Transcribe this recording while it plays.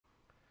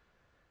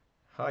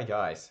Hi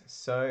guys.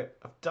 So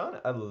I've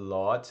done a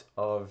lot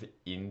of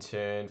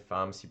intern,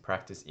 pharmacy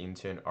practice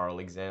intern oral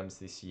exams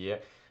this year,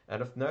 and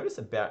I've noticed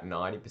about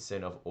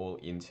 90% of all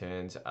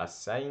interns are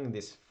saying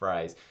this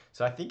phrase.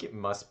 So I think it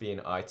must be an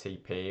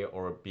ITP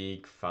or a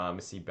big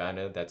pharmacy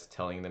banner that's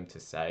telling them to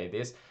say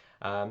this.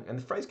 And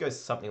the phrase goes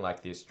something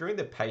like this. During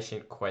the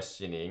patient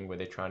questioning, where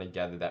they're trying to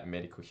gather that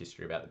medical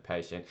history about the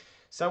patient,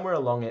 somewhere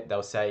along it,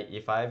 they'll say,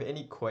 if I have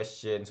any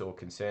questions or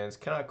concerns,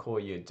 can I call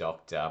you a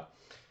doctor?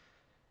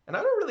 And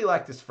I don't really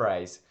like this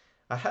phrase.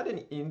 I had an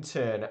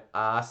intern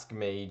ask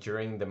me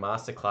during the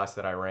masterclass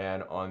that I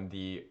ran on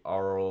the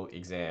oral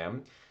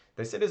exam.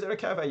 They said, is it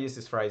okay if I use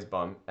this phrase,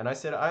 Bomb? And I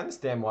said, I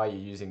understand why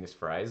you're using this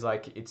phrase.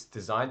 Like, it's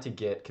designed to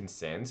get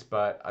consent,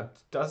 but it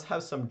does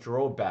have some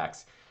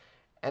drawbacks.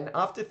 And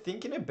after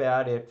thinking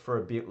about it for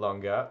a bit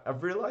longer,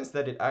 I've realized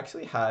that it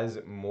actually has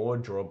more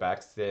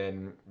drawbacks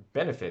than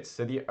benefits.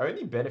 So the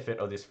only benefit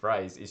of this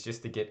phrase is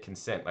just to get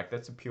consent. Like,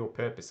 that's the pure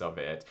purpose of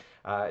it.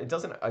 It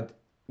doesn't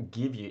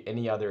give you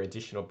any other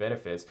additional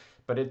benefits,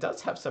 but it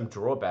does have some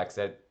drawbacks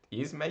that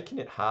is making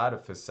it harder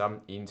for some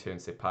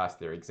interns to pass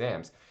their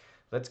exams.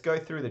 Let's go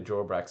through the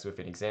drawbacks with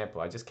an example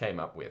I just came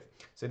up with.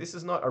 So this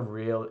is not a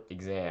real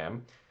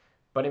exam,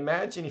 but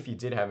imagine if you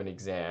did have an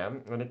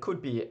exam, and it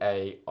could be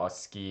a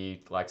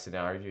OSCE like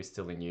scenario if you're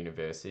still in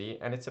university,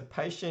 and it's a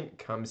patient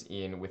comes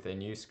in with a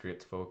new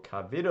script for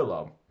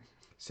carvedilol.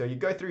 So you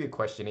go through your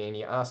questioning and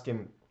you ask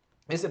him,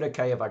 is it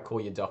okay if I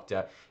call your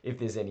doctor if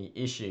there's any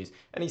issues?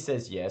 And he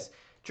says yes.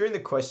 During the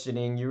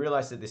questioning, you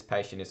realize that this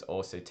patient is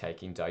also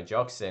taking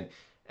digoxin,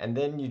 and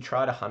then you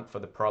try to hunt for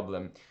the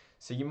problem.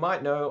 So you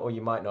might know or you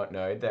might not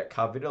know that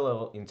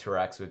carvedilol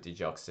interacts with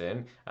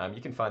digoxin.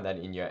 You can find that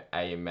in your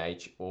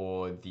AMH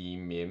or the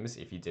MIMS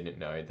if you didn't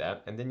know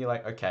that. And then you're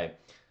like, okay,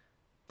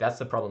 that's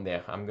the problem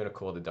there. I'm going to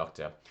call the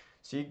doctor.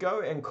 So you go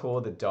and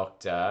call the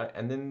doctor,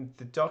 and then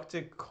the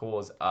doctor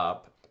calls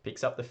up,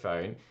 picks up the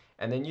phone,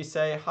 and then you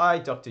say, hi,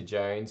 Dr.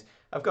 Jones.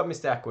 I've got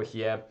Mr. Aqua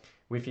here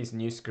with his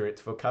new script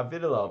for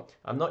carvedilol.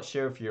 I'm not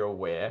sure if you're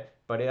aware,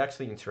 but it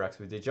actually interacts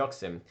with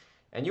digoxin.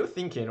 And you're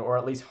thinking, or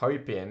at least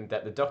hoping,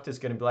 that the doctor's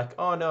going to be like,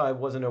 oh no, I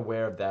wasn't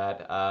aware of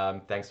that.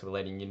 Thanks for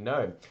letting you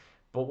know.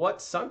 But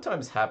what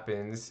sometimes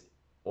happens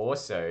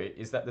also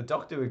is that the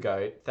doctor would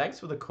go, thanks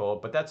for the call,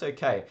 but that's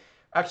okay.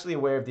 Actually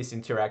aware of this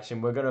interaction,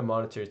 we're going to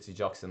monitor its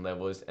digoxin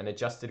levels and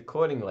adjust it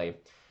accordingly.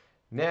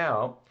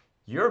 Now,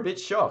 you're a bit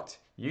shocked.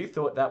 You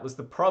thought that was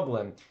the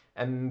problem.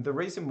 And the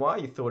reason why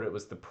you thought it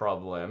was the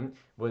problem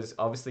was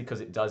obviously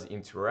because it does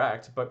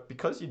interact, but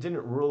because you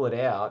didn't rule it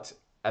out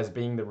as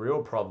being the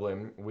real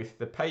problem with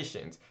the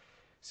patient.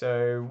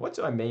 So what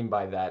do I mean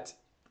by that?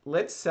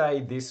 Let's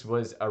say this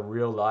was a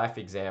real life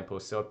example.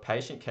 So a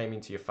patient came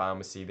into your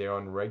pharmacy, they're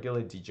on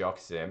regular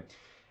digoxin,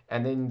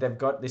 and then they've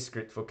got this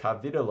script for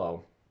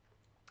carvedilol.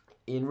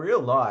 In real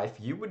life,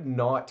 you would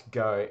not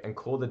go and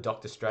call the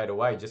doctor straight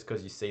away just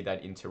because you see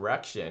that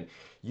interaction.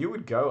 You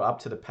would go up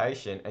to the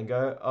patient and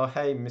go, oh,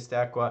 hey, Mr.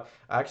 Aqua,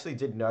 I actually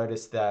did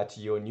notice that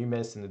your new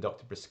medicine the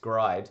doctor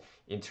prescribed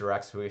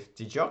interacts with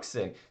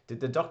digoxin. Did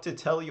the doctor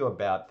tell you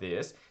about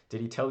this? Did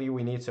he tell you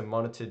we need to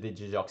monitor the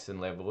digoxin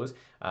levels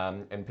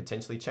and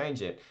potentially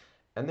change it?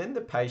 And then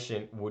the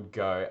patient would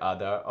go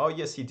either, oh,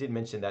 yes, he did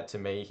mention that to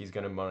me. He's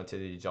going to monitor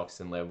the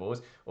digoxin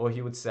levels. Or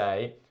he would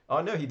say,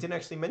 oh, no, he didn't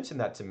actually mention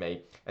that to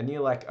me. And you're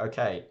like,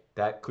 okay,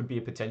 that could be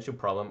a potential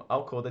problem.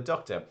 I'll call the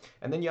doctor.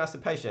 And then you ask the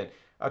patient,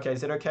 okay,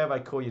 is it okay if I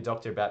call your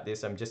doctor about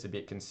this? I'm just a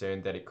bit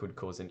concerned that it could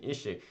cause an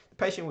issue. The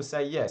patient will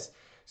say yes.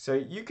 So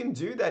you can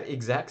do that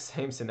exact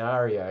same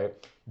scenario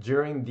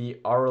during the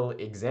oral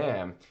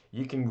exam.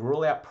 You can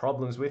rule out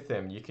problems with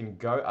them. You can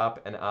go up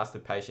and ask the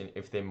patient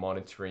if they're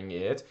monitoring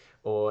it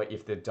or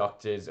if the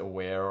doctor's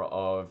aware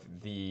of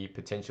the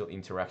potential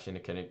interaction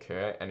that can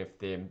occur and if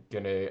they're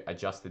going to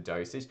adjust the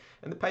dosage.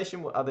 And the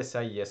patient will either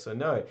say yes or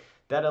no.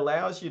 That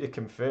allows you to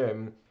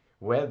confirm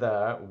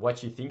whether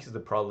what you think is the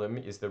problem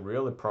is the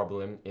real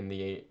problem in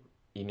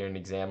an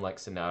exam like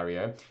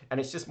scenario, and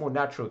it's just more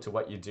natural to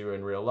what you do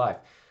in real life.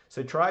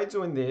 So try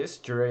doing this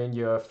during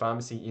your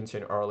pharmacy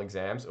intern oral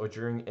exams or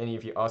during any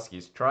of your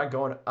OSCEs. Try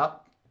going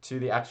up to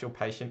the actual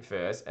patient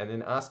first and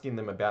then asking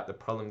them about the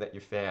problem that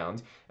you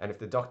found and if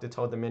the doctor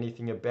told them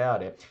anything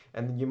about it.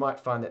 And then you might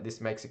find that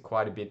this makes it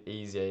quite a bit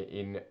easier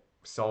in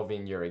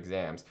solving your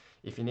exams.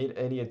 If you need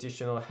any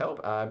additional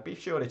help, be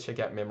sure to check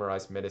out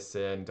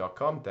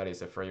memorizemedicine.com. That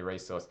is a free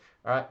resource.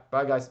 All right,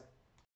 bye guys.